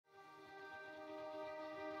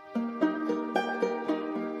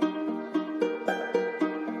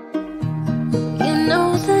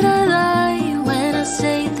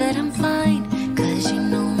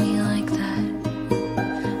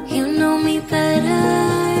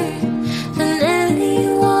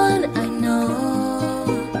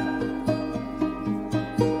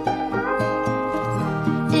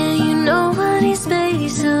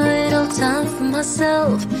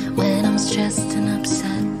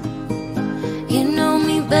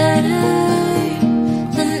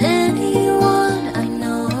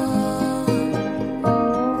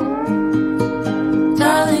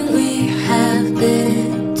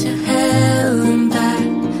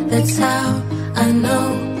I know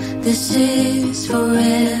this is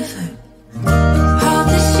forever. All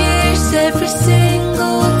the years, every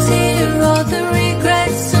single tear, all the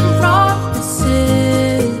regrets and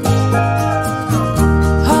promises,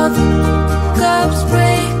 all the cups,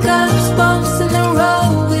 breakups, bumps in the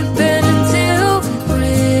road. We've been until we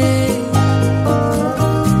break.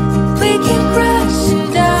 We keep crashing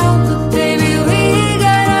down, but baby we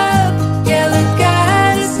got up. Yeah, look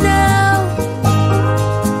at us now.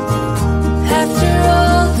 After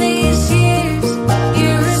all these years,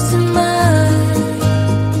 yours and mine,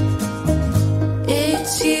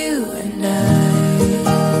 it's you and I.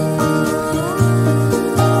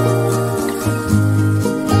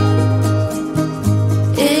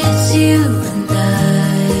 It's you and I.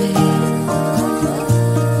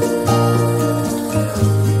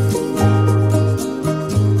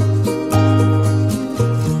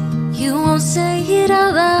 You won't say it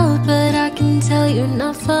out loud, but I can tell you're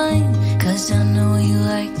not fine. 'Cause I know you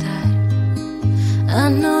like that. I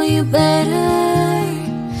know you better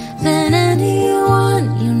than anyone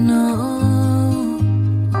you know.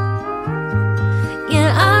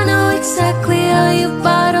 Yeah, I know exactly how you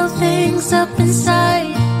bottle things up inside.